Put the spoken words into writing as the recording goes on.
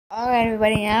Alright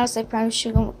everybody, now as I promised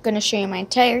you, I'm going to show you my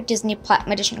entire Disney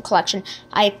Platinum Edition collection.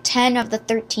 I have 10 of the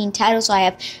 13 titles.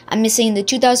 I'm missing the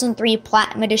 2003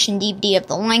 Platinum Edition DVD of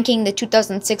The Lion King, the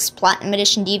 2006 Platinum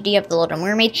Edition DVD of The Little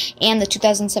Mermaid, and the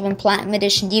 2007 Platinum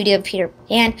Edition DVD of Peter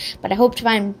Pan, but I hope to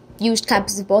find used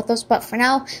copies of both those. But for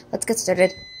now, let's get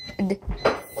started.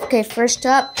 Okay, first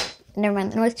up, never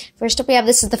mind the noise. First up, we have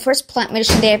this is the first Platinum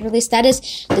Edition they have released. That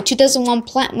is the 2001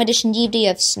 Platinum Edition DVD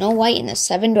of Snow White and the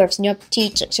Seven Dwarfs. New up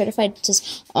to certified. It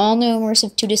says all new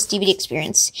immersive 2-disc DVD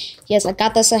experience. Yes, I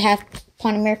got this. I have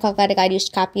upon America. I've got a guide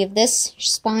used copy of this.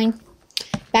 Just fine.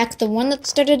 Back, the one that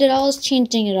started it all is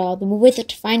changing it all. The movie that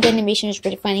defined animation is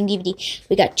redefining DVD.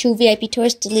 We got 2 VIP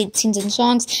tours, deleted scenes and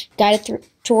songs, guided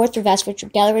tour through vast virtual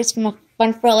galleries from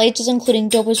fun for all ages, including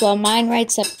Dober's Wild Mine Ride,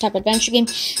 Type Adventure Game,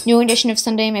 new edition of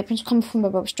Sunday My Prince coming from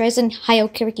Barbara Streisand, Hayao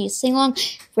Karaoke Sing Along,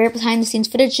 rare behind the scenes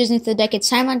footage, Disney through the decades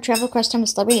timeline, travel across time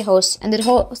with celebrity hosts, and the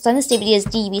host on this DVD is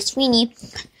D.B. Sweeney.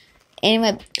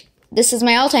 Anyway, this is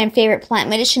my all-time favorite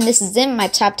Platinum Edition. This is in my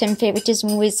top 10 favorite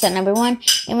Disney movies at number 1.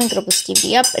 And we're going to open this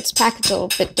DVD up. It's packaged a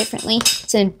little bit differently.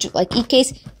 It's in like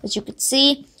e-case, as you can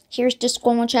see. Here's disc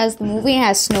one, which has the movie. It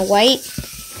has Snow White.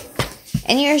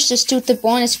 And here's just the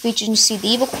bonus features. You see the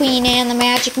Evil Queen and the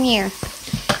Magic Mirror.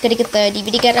 Gotta get the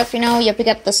DVD guide up for now. Yep, we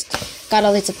got this. Got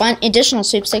all these additional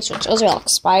sweepstakes, which those are all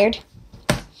expired.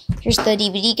 Here's the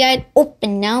DVD guide.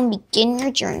 Open now and begin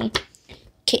your journey.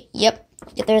 Okay, yep.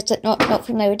 There's a note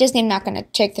from Larry Disney. I'm not going to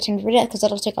take the time to read it because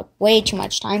that'll take up way too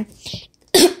much time.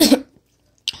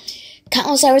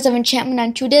 Countless hours of enchantment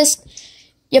on 2 discs.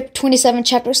 Yep, 27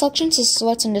 chapter selections. This is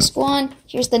what's on disc 1.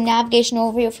 Here's the navigation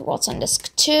overview for what's on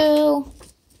disc 2.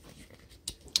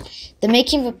 The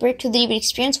making of a breakthrough DVD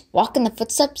experience. Walk in the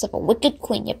footsteps of a wicked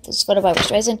queen. Yep, there's a photo by Barbra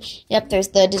Streisand. Yep, there's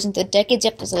the Disney through the decades.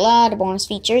 Yep, there's a lot of bonus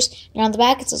features. And on the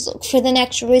back, it says, look for the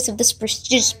next release of this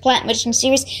prestigious Platinum Edition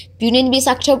series, Beauty and the Beast,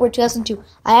 October 2002.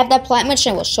 I have that Platinum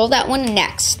Edition. I will show that one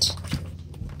next.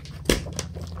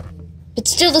 But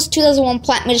still, this 2001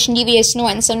 Platinum Edition DVD, Snow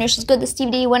White and the Seven Dwarfs, is good. This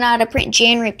DVD went out of print in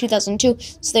January of 2002.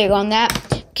 So there you go on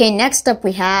that. Okay, next up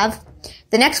we have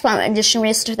the next Platinum Edition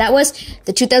release. That was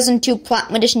the 2002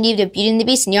 Platinum Edition DVD of Beauty and the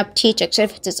Beast and the Up THX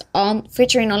certificates, all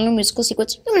featuring all new musical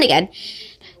sequence. And again,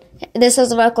 this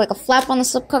has like a flap on the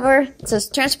slipcover. It says,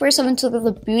 transport yourself into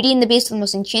the Beauty and the Beast, the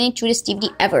most enchanting 2-disc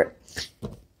DVD ever.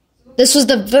 This was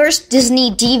the first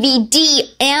Disney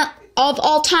DVD of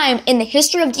all time in the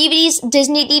history of DVDs,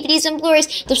 Disney DVDs and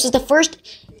Blu-rays. This was the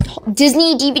first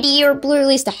Disney DVD or Blu-ray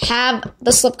release to have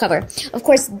the slipcover. Of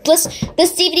course, this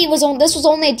DVD was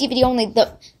only a DVD only,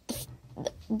 the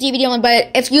DVD only.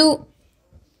 But if you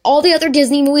all the other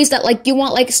Disney movies that like you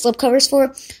want like slipcovers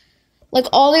for, like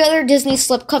all the other Disney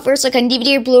slipcovers, like on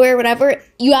DVD or Blu-ray or whatever,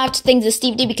 you have to think this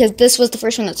DVD because this was the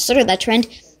first one that started that trend.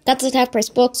 Got the half-price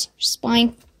books,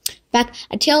 spine. Back,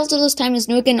 A Tales of This Time is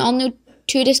new again, all new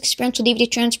 2-disc experiential DVD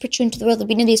transport you into the world of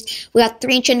Beauty and the Beast. We got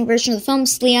 3 enchanting versions of the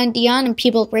films, Leon Dion and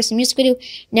People Bryson music video,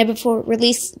 never before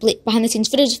release behind the scenes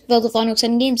footage filled with all new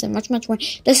exciting games and much more.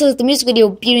 This is the music video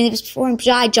Beauty and the Beast performed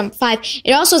by Jump 5.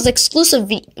 It also has exclusive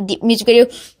music video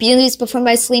Beauty and the Beast performed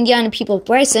by Celine Dion and People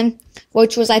Bryson,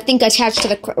 which was I think attached to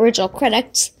the original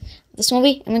credits of this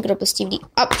movie. I'm gonna open this DVD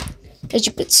up. As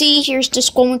you can see, here's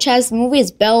disc 1, which has the movie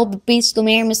is Belle, the Beast,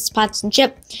 Lumiere, Mrs. Potts, and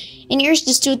Chip. And here's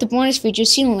disc 2 with the bonus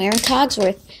features, see Lumiere and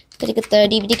Cogsworth. Gotta get the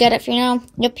DVD guide up for you now.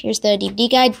 Yep, here's the DVD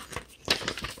guide.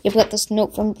 You've got this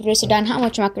note from producer Don Hahn,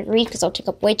 which I'm not going to read because I'll take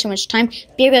up way too much time.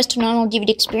 Be your best to normal DVD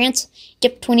experience.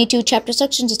 Yep, 22 chapter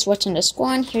sections. It's what's on disc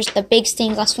 1. Here's the big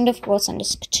stained glass window for what's on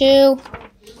disc 2.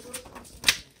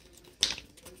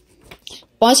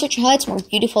 Bonus feature highlights more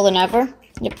beautiful than ever.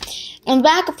 Yep. On the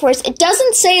back, of course, it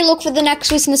doesn't say look for the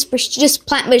next release in this prestigious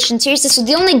Platinum Edition series. This was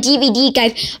the only DVD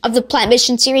guide of the Platinum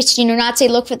Edition series to not say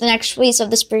look for the next release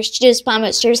of this prestigious Platinum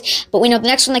Edition series. But we know the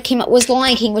next one that came out was The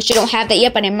Lion King, which I don't have that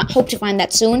yet, but I hope to find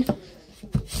that soon.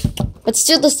 But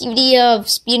still, this DVD of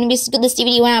Beauty and the Beast is good. This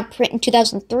DVD went out print in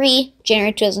 2003,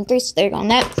 January 2003, so there you go on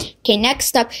that. Okay,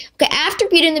 next up. Okay, after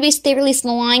Beauty and the Beast, they released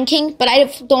The Lion King, but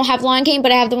I don't have Lion King,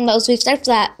 but I have the one that was released after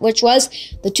that, which was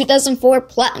the 2004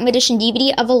 Platinum Edition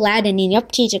DVD of Aladdin. And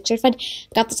up THX certified.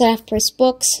 Got this at half-price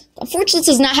books. Unfortunately, this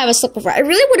does not have a slipcover. I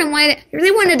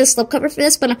really wanted a slipcover for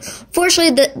this, but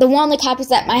unfortunately, the one of the copies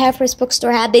that my half-price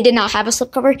bookstore had, they did not have a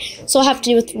slipcover, so I'll have to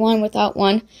do with one without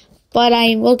one. But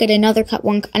I will get another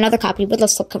copy with a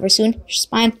slipcover soon. Just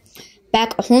fine.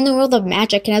 Back, A Whole New World of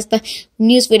Magic. It has the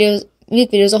music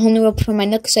music videos, A Whole New World for my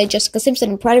Nook side, Jessica Simpson,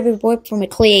 and Pride of Your Boy for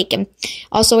Macaulay Aiken.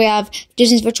 Also, we have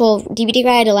Disney's virtual DVD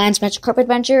ride, Aladdin's Magic Carpet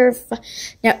Adventure,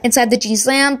 Inside the Genie's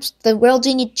Lamp, the World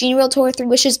Genie World Tour, Three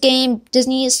Wishes game,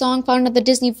 Disney's song found in the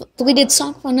Disney deleted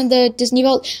song found in the Disney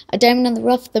Vault, A Diamond in the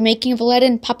Rough, The Making of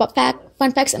Aladdin, Pop-Up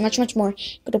Fun Facts, and much, much more.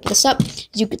 Go to open this up. As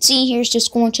you can see, here's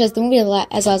just going to the movie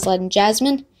as Aladdin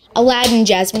Jasmine,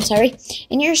 sorry.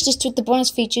 And here's just with the bonus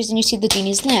features, and you see the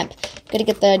Genie's Lamp. Gotta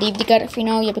get the DVD guide for you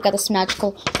now. Yep, we got this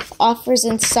magical offers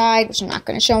inside, which I'm not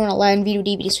going to show in Aladdin video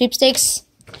DVD sweepstakes.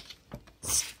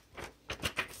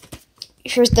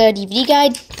 Here's the DVD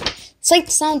guide.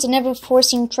 Sight, sounds, and never before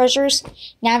seen treasures.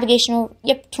 Navigational,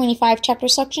 25 chapter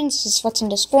sections. This is what's on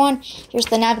disc 1. Here's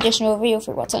the navigation overview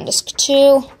for what's on disc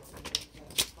 2.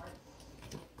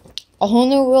 A Whole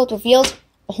New World revealed.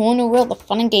 A Whole New World of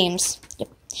fun and games.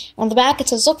 On the back, it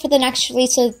says, look for the next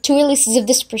release of 2 releases of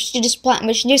this prestigious Platinum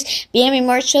Edition news. Bambi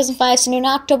March 2005,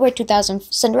 Cinderella in October 2000,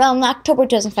 Cinderella in October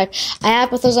 2005. I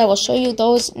have with those. I will show you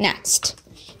those next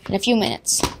in a few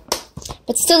minutes.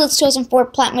 But still, it's 2004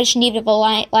 Platinum Edition DVD of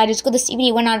Aladdin's Good. This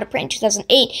DVD went out of print in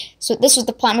 2008, so this was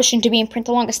the Platinum Edition to be in print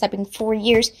the longest, that being 4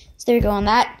 years. So there you go on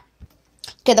that.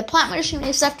 Okay, the Platinum Edition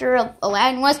released after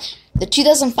Aladdin was the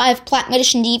 2005 Platinum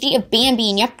Edition DVD of Bambi,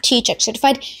 and THX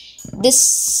certified.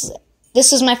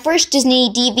 This was my first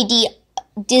Disney DVD,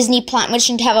 Disney Platinum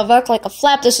Edition to have a arc like a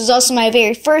flap. This was also my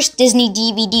very first Disney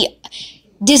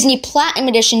Platinum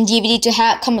Edition DVD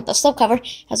to come with a slipcover.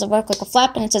 Has a arc like a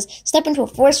flap, and it says, step into a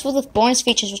forest filled with bonus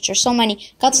features, which are so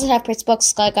many. Got this have Prince books,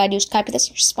 Sky Guide, used copy this,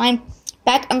 your spine.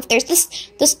 Back,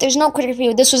 there's no critic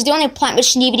review. This was the only Platinum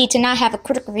Edition DVD to not have a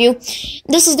critic review.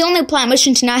 This is the only Platinum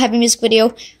Edition to not have a music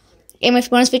video. And my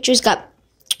bonus features got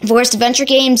Forest Adventure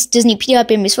Games, Disneypedia,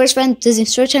 Bambi's First Friend, Disney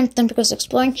Storytime, Thunder Goes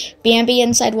Exploring, Bambi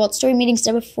Inside Walt Story Meetings,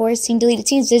 Never Before Seen Deleted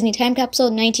Scenes, Disney Time Capsule,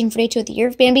 1942, The Year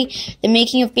of Bambi, The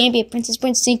Making of Bambi, A Princess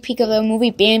Point, sneak peek of the movie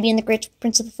Bambi and the Great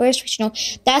Prince of the Forest, which,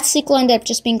 that sequel ended up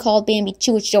just being called Bambi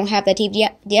 2, which don't have that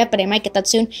DVD yet, but I might get that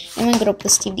soon. And I'm going to open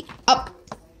this DVD up.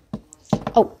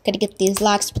 Oh, gotta get these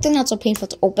locks, but they're not so painful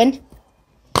to open.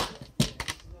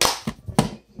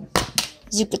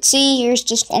 As you could see, here's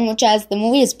just one which has the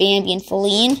movie is Bambi and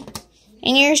Feline.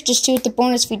 And here's just 2 with the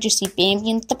bonus features, see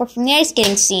Bambi and Thumper from the ice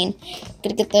skating scene.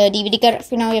 Gonna get the DVD guide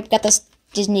for now. We've got this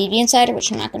Disney DVD Insider,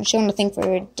 which I'm not going to show. Nothing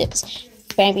for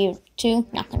Bambi 2,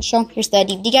 not going to show. Here's the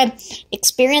DVD guide.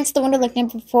 Experience the wonder like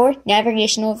never before.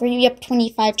 Navigation overview,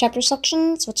 25 chapter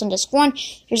sections. What's on disc 1.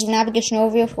 Here's the navigation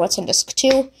overview for what's on disc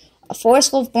 2. A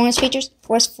forest full of bonus features,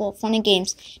 forest full of fun and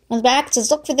games. On the back, it says,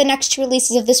 look for the next 2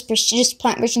 releases of this prestigious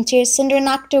Platinum Edition series, Cinderella in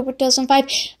October 2005,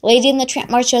 Lady and the Tramp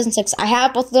March 2006. I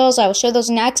have both of those. I will show those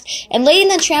next. And Lady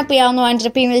and the Tramp, we all know, ended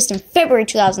up being released in February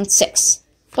 2006.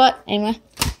 But, anyway.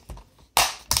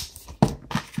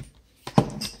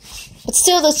 But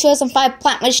still, the 2005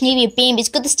 Platinum Edition DVD of Bambi's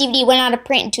Good. This DVD went out of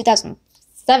print in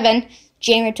 2007.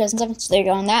 January 2007, so there you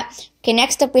go on that. Okay,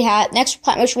 next up we had, next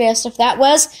Platinum Edition video stuff, that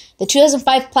was the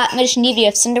 2005 Platinum Edition DVD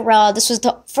of Cinderella. This was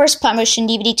the first Platinum Edition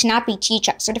DVD to not be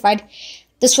THX certified.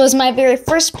 This was my very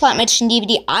first Platinum Edition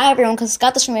DVD I ever owned, because I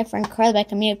got this from my friend Carl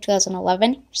back in May of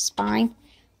 2011, which is fine.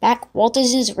 Back, Walt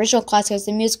Disney's original classic as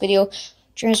the music video.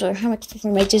 Dreams were how much for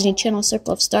my Disney Channel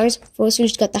Circle of Stars.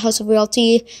 Posters got the House of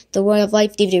Royalty, the Royal of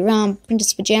Life DVD ROM,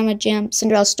 Princess Pajama Jam,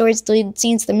 Cinderella Stories, deleted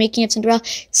scenes, the making of Cinderella,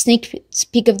 sneak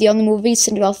peek of the other movies,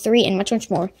 Cinderella 3, and much, much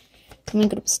more. I'm gonna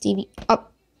go to Stevie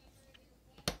up.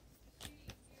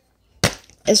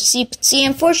 As you can see,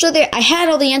 unfortunately, I had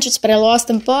all the answers, but I lost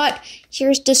them. But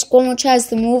here's disc 1, which has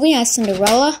the movie, has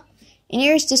Cinderella, and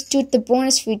here's disc 2 with the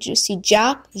bonus features. See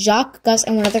Jacques, Gus,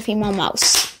 and one other female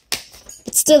mouse.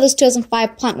 But still, this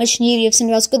 2005 Platinum Edition DVD of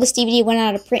Cinderella's Good. This DVD went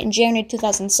out of print in January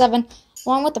 2007,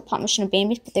 along with the Platinum Edition of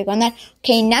Bambi, but they're on that.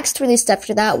 Okay, next released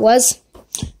after that was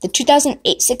the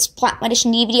 2006 Platinum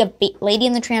Edition DVD of Lady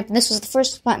and the Tramp, and this was the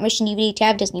first Platinum Edition DVD to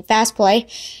have Disney Fast Play.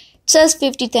 It says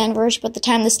 50th anniversary, but at the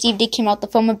time this DVD came out, the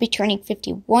film would be turning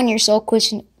 51 years old,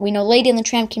 because we know Lady and the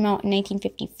Tramp came out in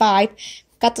 1955.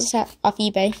 Got this off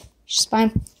eBay, which is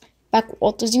fine. Back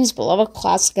Walt Disney's beloved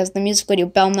classic as the music video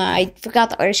Belna. I forgot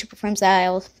the artist who performs that.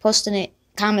 I'll post in the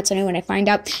comments anyway when I find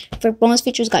out. For bonus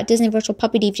features, got Disney Virtual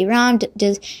Puppy DVD ROM,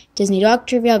 Disney Dog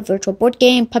Trivia, Virtual Board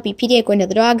Game, Puppypedia, Going to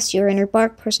the Dogs, Your Inner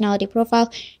Bark, Personality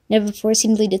Profile, Never Before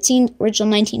Seen Deleted Scene, Original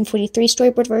 1943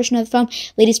 Storyboard version of the film,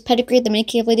 Lady's Pedigree, The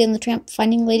Making of Lady and the Tramp,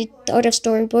 Finding Lady, The Art of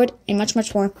Storyboard, and much,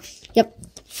 much more. Yep.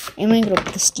 And I'm going to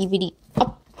put this DVD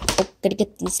up. Oh, gotta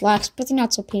get these locks, but they're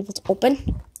not so painful to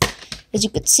open. As you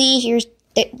can see, here's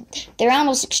their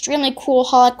almost extremely cool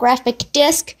holographic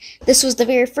disc. This was the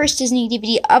very first Disney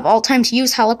DVD of all time to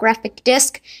use holographic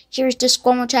disc. Here's disc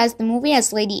 1, which has the movie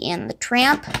as Lady and the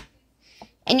Tramp.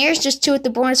 And here's just two at the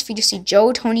bonus for you to see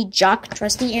Joe, Tony, Jock,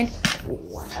 Trusty, and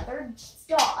another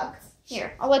dog.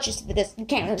 Here, I'll let you see this. You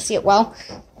can't really see it well.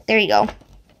 There you go.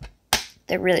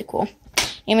 They're really cool.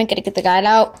 And we're gonna get the guide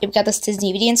out. We've got this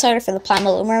Disney DVD Insider for the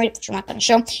Platinum Little Mermaid, which I'm not gonna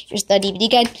show. Here's the DVD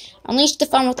guide. Unleash the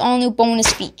fun with all new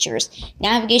bonus features.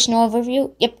 Navigation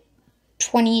overview. Yep.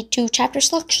 22 chapter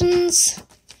selections.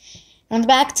 On the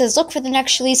back it says, look for the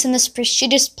next release in this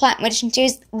prestigious Platinum Edition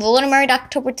series, The Little Mermaid,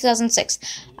 October 2006.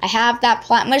 I have that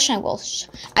Platinum Edition.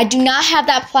 I do not have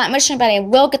that Platinum Edition, but I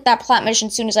will get that Platinum Edition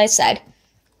as soon as I said.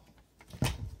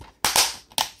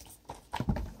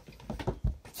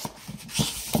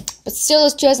 But still,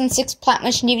 this 2006 Platinum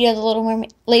Edition DVD of The Little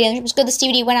Mermaid. It was good. This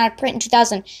DVD went out of print in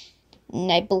 2000,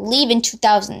 and I believe in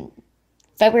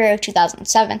February of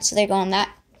 2007. So they're going that.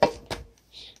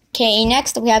 Okay,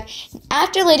 next we have,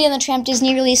 after Lady and the Tramp,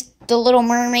 Disney released The Little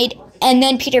Mermaid and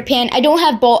then Peter Pan. I don't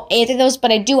have either of those, but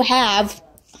I do have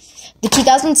the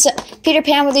 2007, Peter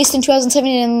Pan released in 2007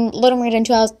 and Little Mermaid in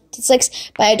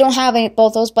 2006, but I don't have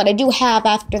both those, but I do have,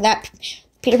 after that,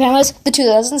 Peter Pan was the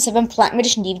 2007 Platinum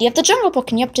Edition DVD of The Jungle Book,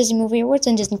 and yep, Disney Movie Awards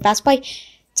and Disney Fast Play.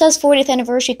 It says 40th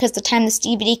anniversary because the time this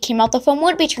DVD came out, the film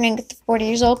would be turning 40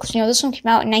 years old, because, you know, this one came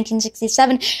out in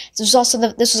 1967. This was also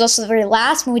the very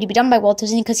last movie to be done by Walt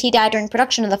Disney, because he died during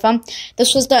production of the film.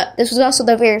 This was also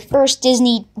the very first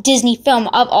Disney film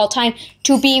of all time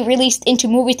to be released into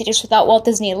movie theaters without Walt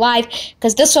Disney alive,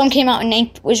 because this film came out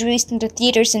was released into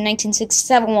theaters in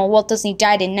 1967, while Walt Disney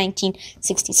died in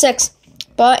 1966.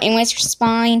 But anyways, here's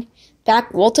Spine.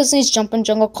 Back, Walt Disney's Jumpin'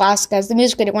 Jungle Classic as the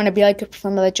music video want to be like it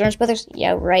performed by the Jonas Brothers.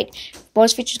 Yeah, right.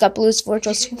 Bonus features got Blues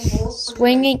Virtual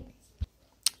Swinging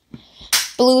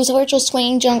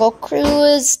Jungle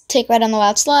Cruise, Take Ride on the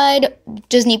Wild Slide,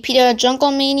 Disney PETA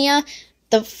Jungle Mania,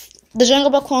 the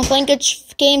Jungle Book World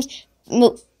Language Games,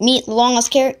 Meet the Longest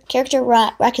Character,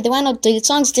 Rocky the Rhino, Deleted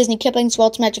Songs, Disney Kipling's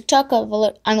Walt's Magic Talk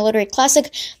on a Literary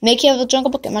Classic, Making of the Jungle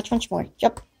Book, and much, much more.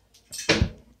 Yep.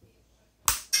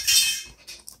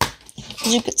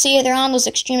 As you can see, they're on this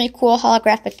extremely cool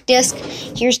holographic disc.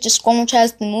 Here's just one which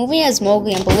has the movie as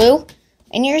Mowgli and Baloo.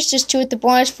 And here's just two at the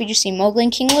bonus for you to see Mowgli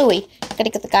and King Louie.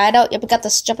 Gotta get the guide out. Yep, we got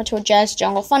this Jump Into a Jazz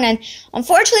Jungle Fun. And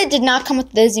unfortunately, it did not come with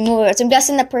the Disney Movie Awards. I'm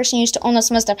guessing the person who used to own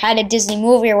this must have had a Disney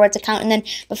Movie Awards account. And then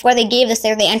before they gave this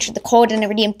there, they entered the code and they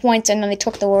redeemed points. And then they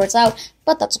took the awards out.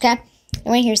 But that's okay.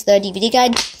 Anyway, here's the DVD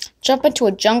guide. Jump Into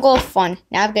a Jungle of Fun.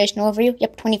 Navigation overview.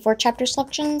 Yep, 24 chapter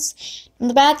selections. On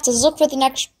the back, it says, look for the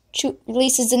next two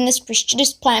releases in this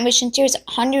prestigious Platinum Edition series,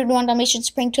 101 Dalmatians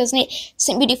Spring 2008,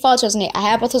 Sleeping Beauty Fall 2008. I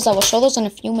have both those. I will show those in a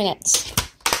few minutes.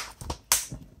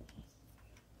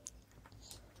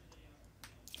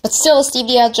 But still, this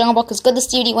DVD of Jungle Book is good.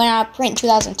 This DVD went out of print in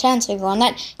 2010, so you go on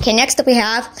that. Okay, next up we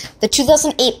have the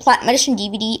 2008 Platinum Edition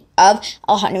DVD of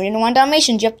 101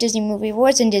 Dalmatians. Yep, Disney Movie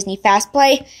Awards and Disney Fast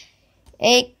Play.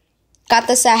 It got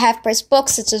this at Half Price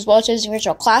Books. It's as Walt Disney's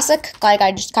original classic. Glad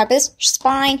I just copied this.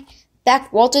 Spine.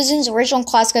 Back, Walt Disney's original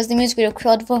classic as the music video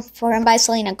created for him by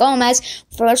Selena Gomez.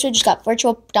 First, we just got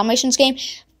Virtual Dalmatians game,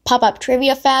 Pop-Up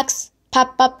Trivia Facts,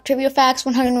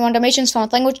 101 Dalmatians, Fun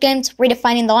with Language Games,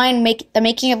 Redefining the Line, the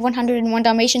Making of 101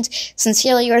 Dalmatians,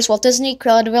 Sincerely Yours, Walt Disney,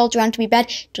 Cruella de Vil, Drowned to Be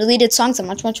Bad, Deleted Songs, and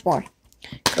much, much more.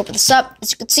 Open this up.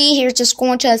 As you can see, here's just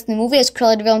going to the movie as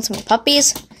Cruella de Vil and some of the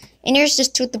puppies. And here's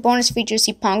just two of the bonus features,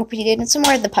 see Pongo, Pretty Date, and some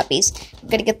more of the puppies. I'm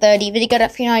gonna get the DVD guide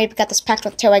up for you now. You've got this packed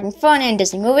with Tail Wagging Fun and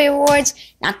Disney Movie Awards.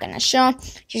 Not gonna show.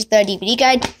 Here's the DVD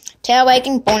guide. Tail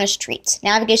Wagging Bonus Treats.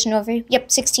 Navigation overview. Yep,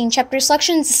 16 chapter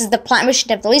selections. This is the Platinum Edition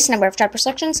to have the least number of chapter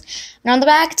selections. And on the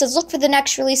back, it says, look for the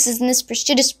next releases in this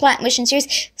prestigious Platinum Edition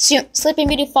series. Sleeping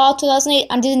Beauty Fall 2008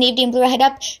 on Disney DVD and Blu-ray Head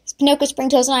Up. Pinocchio Spring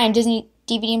 2009 on Disney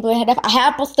DVD and Blu-ray Head Up. I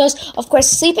have both of those. Of course,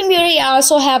 Sleeping Beauty I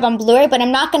also have on Blu-ray, but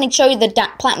I'm not going to show you the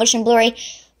Platinum Edition Blu-ray.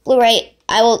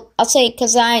 I'll say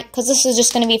because this is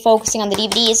just going to be focusing on the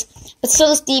DVDs. But still,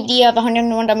 this DVD of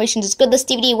 101 Dalmatians is good. This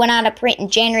DVD went out of print in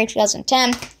January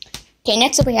 2010. Okay,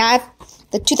 next up we have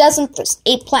the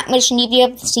 2008 Platinum Edition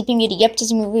DVD of Sleeping Beauty. Yep,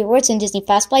 Disney Movie Awards and Disney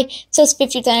Fast Play. It says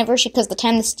 50th anniversary because the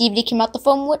time this DVD came out, the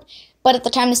film would. But at the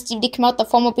time this DVD came out, the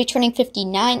film would be turning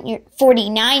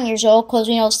 49 years old, because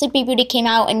we know Sleeping Beauty came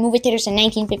out in movie theaters in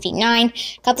 1959.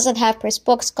 Got this at Half Price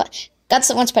Books. Got this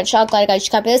at Once Upon a Child. Glad I got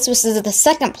you copied this. This is the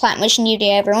second Platinum Edition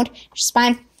DVD I ever owned, which is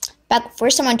fine. Back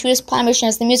first time on Tuda's Platinum Edition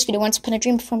as the music video Once Upon a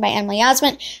Dream performed by Emily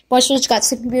Osment. Bonus features got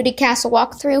Sleeping Beauty Castle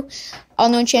Walkthrough, all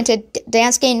new Enchanted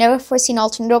Dance Game, Never Before Seen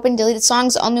Alternate Open, Deleted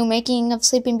Songs, all new Making of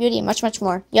Sleeping Beauty, and much, much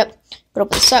more. Yep, but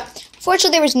open this up.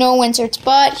 Fortunately, there was no inserts,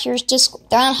 but here's just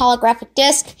down holographic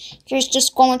disc. Here's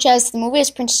just one which has the movie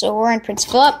as Princess Aurora and Prince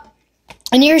Philip.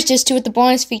 And here's just two with the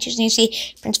bonus features. And you see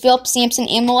Prince Philip, Samson,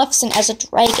 and Maleficent as a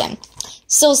dragon.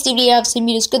 Still, Steve D obviously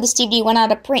made as good. This DVD went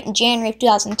out of print in January of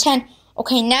 2010.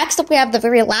 Okay, next up we have the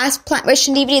very last Platinum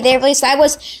Edition DVD they released. That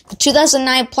was the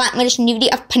 2009 Platinum Edition DVD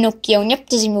of Pinocchio. And yep,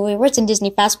 Disney Movie Awards and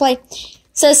Disney Fast Play. It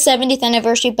says 70th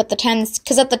anniversary, but at the time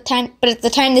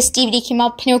this DVD came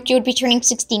out, Pinocchio would be turning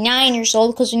 69 years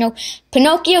old, because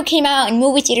Pinocchio came out in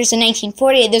movie theaters in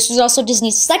 1940. This was also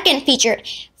Disney's second featured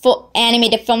full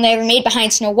animated film they ever made,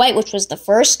 behind Snow White, which was the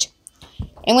first.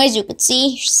 Anyways, you could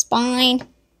see spine.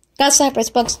 Got Cypress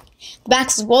books. The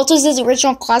back says Walt Disney's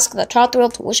original classic that taught the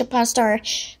world to wish upon a star.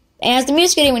 And as the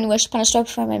music video When You Wish Upon a Star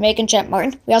performed by Megan Jet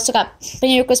Martin. We also got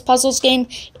Pinocchio's Puzzles game,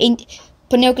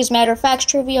 Pinocchio's Matter of Facts,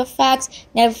 Trivia Facts,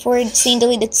 Never Forward Seen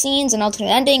Deleted Scenes, an alternate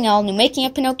ending, all new making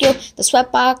of Pinocchio, the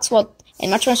Sweatbox, well,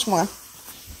 and much, much more.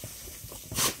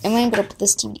 And I'm going to put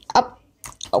this TV up.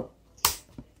 Oh.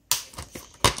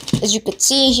 As you could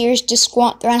see, here's disc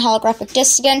one. They're on holographic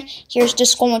discs again. Here's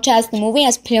disc one, which has the movie,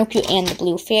 has Pinocchio and the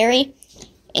Blue Fairy.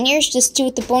 And here's disc two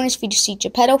with the bonus feed. You see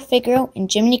Geppetto, Figaro,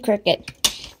 and Jiminy Cricket.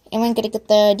 And we're going to get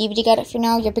the DVD guide for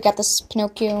now. Yep, we got this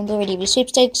Pinocchio and Blu-ray DVD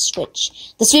sweepstakes,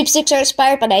 which the sweepstakes are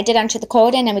expired, but I did enter the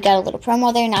code in, and we got a little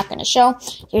promo there, not going to show.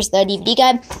 Here's the DVD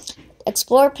guide.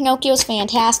 Explore Pinocchio's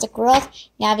fantastic world.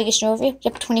 Navigation overview.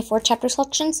 Yep, 24 chapter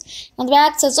selections. On the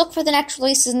back, it says, look for the next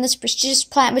releases in this prestigious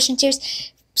Platinum Edition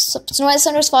series. Snow White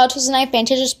Sunder's Fall 2009,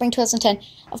 Fantasia Spring 2010.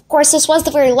 Of course, this was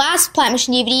the very last Platinum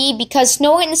Edition DVD, because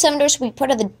Snow White and the Seven Dwarfs will be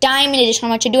part of the Diamond Edition,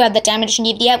 which I do have the Diamond Edition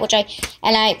DVD at,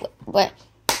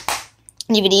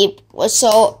 DVD was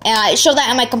so, and I showed that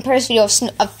in my comparison video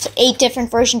of 8 different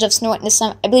versions of Snow White and the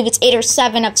Seven. I believe it's 8 or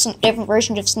 7 of some different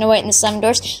versions of Snow White and the Seven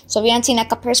Dwarfs. So if you haven't seen that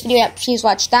comparison video yet, please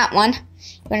watch that one.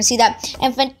 You're going to see that.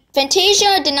 And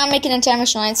Fantasia did not make it into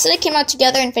Animation Line. Instead, it came out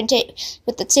together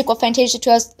with the sequel Fantasia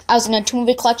 2002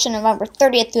 movie collection on November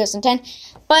 30th, 2010.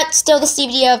 But still, this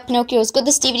DVD of Pinocchio was good.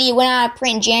 This DVD went out of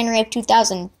print in January of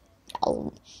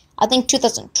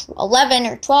 2011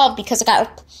 or 12, because it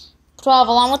got 12,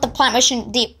 along with the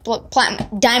Platinum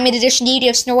Diamond Edition DVD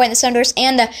of Snow White and the Seven Dwarfs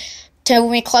and the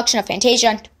movie collection of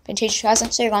Fantasia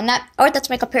 2000. So you're on that. Alright, that's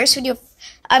my comparison video.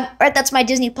 Alright, that's my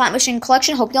Disney Platinum Edition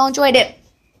collection. Hope y'all enjoyed it.